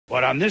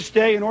But on this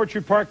day in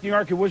Orchard Park, New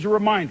York, it was a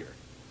reminder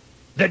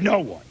that no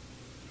one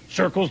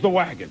circles the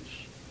wagons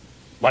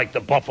like the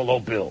Buffalo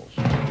Bills.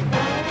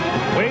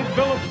 Wade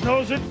Phillips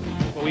knows it.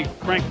 Well, we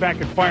cranked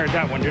back and fired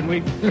that one, didn't we?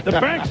 The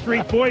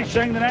Backstreet Boys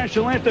sang the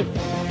national anthem.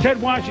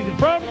 Ted Washington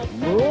from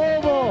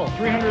Louisville.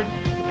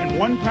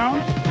 301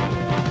 pounds.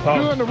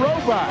 Doing the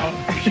robot.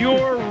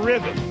 Pure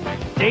rhythm.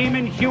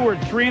 Damon Heward,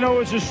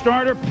 3-0 as a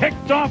starter,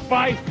 picked off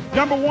by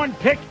number 1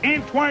 pick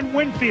Antoine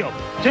Winfield.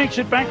 Takes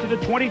it back to the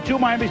 22.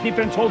 Miami's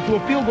defense holds to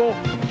a field goal,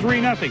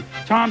 3-0.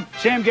 Tom,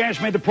 Sam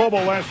Gash made the Pro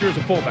Bowl last year as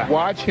a fullback.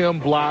 Watch him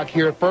block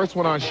here. First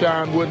one on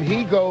Sean Wooden.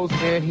 He goes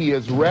in. He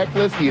is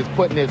reckless. He is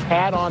putting his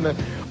hat on the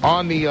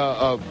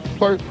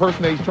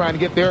person that he's trying to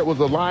get there. It was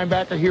a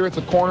linebacker. Here it's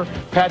a corner,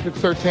 Patrick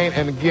Surtain.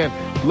 And again,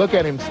 look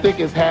at him stick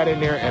his hat in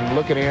there and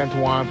look at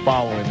Antoine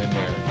following in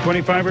there.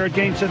 25-yard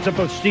gain sets up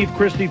a Steve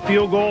Christie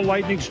field goal.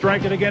 Lightning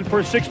strike it again for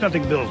a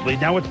 6-0 Bills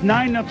lead. Now it's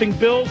 9-0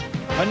 Bills.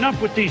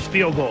 Enough with these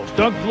field goals.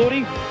 Doug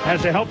Flutie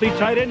has a healthy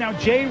tight end. Now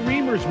Jay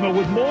Reamersma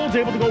with Moles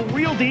able to go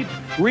real deep.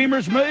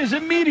 Reamersma is a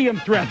medium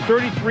threat.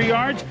 33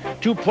 yards.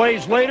 2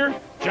 plays later,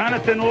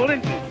 Jonathan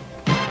Linton.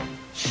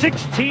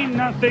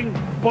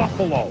 16-0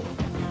 Buffalo.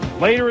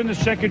 Later in the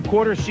second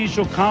quarter,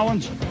 Cecil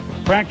Collins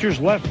fractures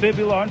left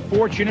fibula.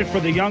 Unfortunate for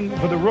the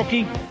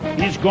rookie.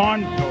 He's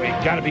gone. Oh,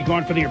 he's got to be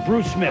gone for the year.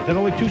 Bruce Smith, and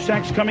only 2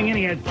 sacks coming in.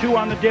 He had 2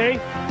 on the day.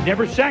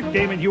 Never sacked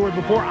Damon Heward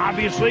before,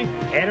 obviously.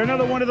 Add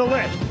another one to the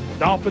list.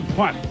 Dolphins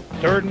punt.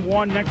 3rd and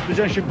 1, next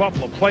possession,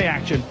 Buffalo. Play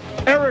action.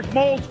 Eric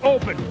Moulds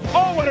open.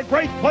 Oh, what a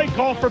great play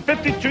call for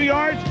 52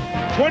 yards.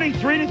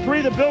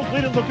 23-3, the Bills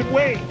lead it. Look at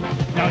Wade.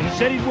 Now, he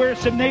said he'd wear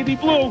some navy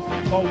blue.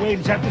 Oh, Wade,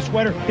 is that the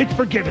sweater? It's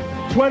forgiven.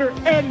 Sweater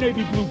and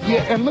navy blue.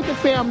 Yeah, and look at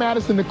Sam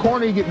Madison in the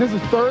corner. This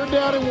is 3rd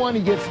down and 1.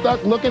 He gets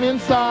stuck looking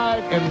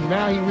inside, and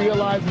now he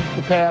realizes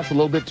the pass a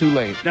little bit too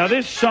late. Now,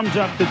 this sums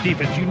up the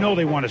defense. You know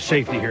they want a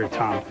safety here,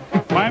 Tom.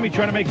 Miami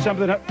trying to make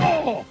something up.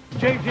 Oh,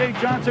 J.J.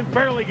 Johnson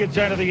barely gets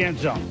out of the end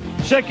zone.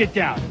 2nd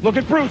down. Look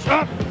at Bruce.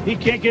 Up. He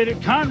can't get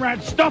it.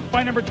 Conrad stuffed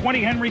by number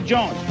 20, Henry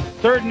Jones.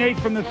 3rd and 8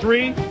 from the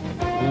 3.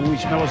 Ooh, we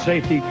smell a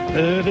safety.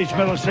 They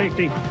smell a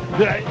safety.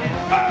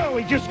 Oh,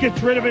 he just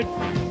gets rid of it.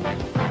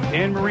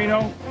 Dan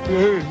Marino.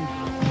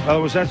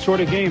 It was that sort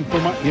of game for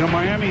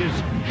Miami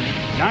is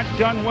not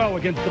done well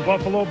against the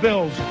Buffalo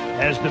Bills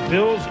as the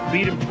Bills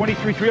beat him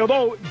 23-3.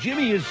 Although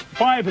Jimmy is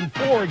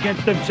 5-4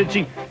 against them since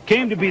he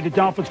came to be the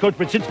Dolphins coach,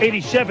 but since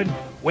 '87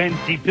 when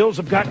the Bills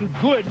have gotten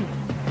good,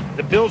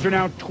 the Bills are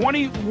now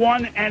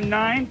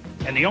 21-9,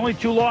 and the only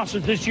 2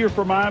 losses this year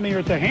for Miami are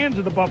at the hands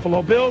of the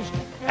Buffalo Bills.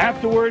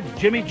 Afterwards,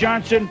 Jimmy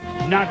Johnson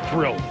not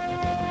thrilled.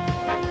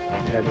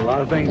 Had a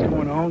lot of things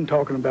going on,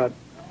 talking about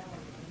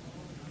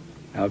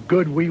how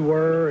good we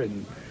were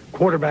and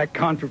quarterback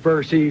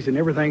controversies and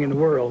everything in the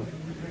world,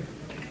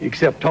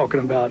 except talking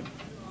about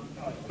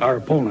our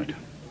opponent.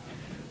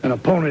 An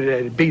opponent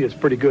that had beat us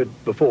pretty good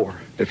before.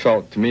 It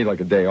felt to me like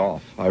a day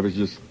off. I was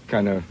just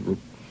kind of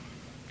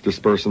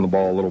dispersing the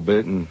ball a little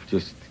bit and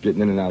just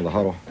getting in and out of the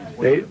huddle.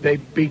 They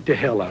beat the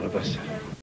hell out of us.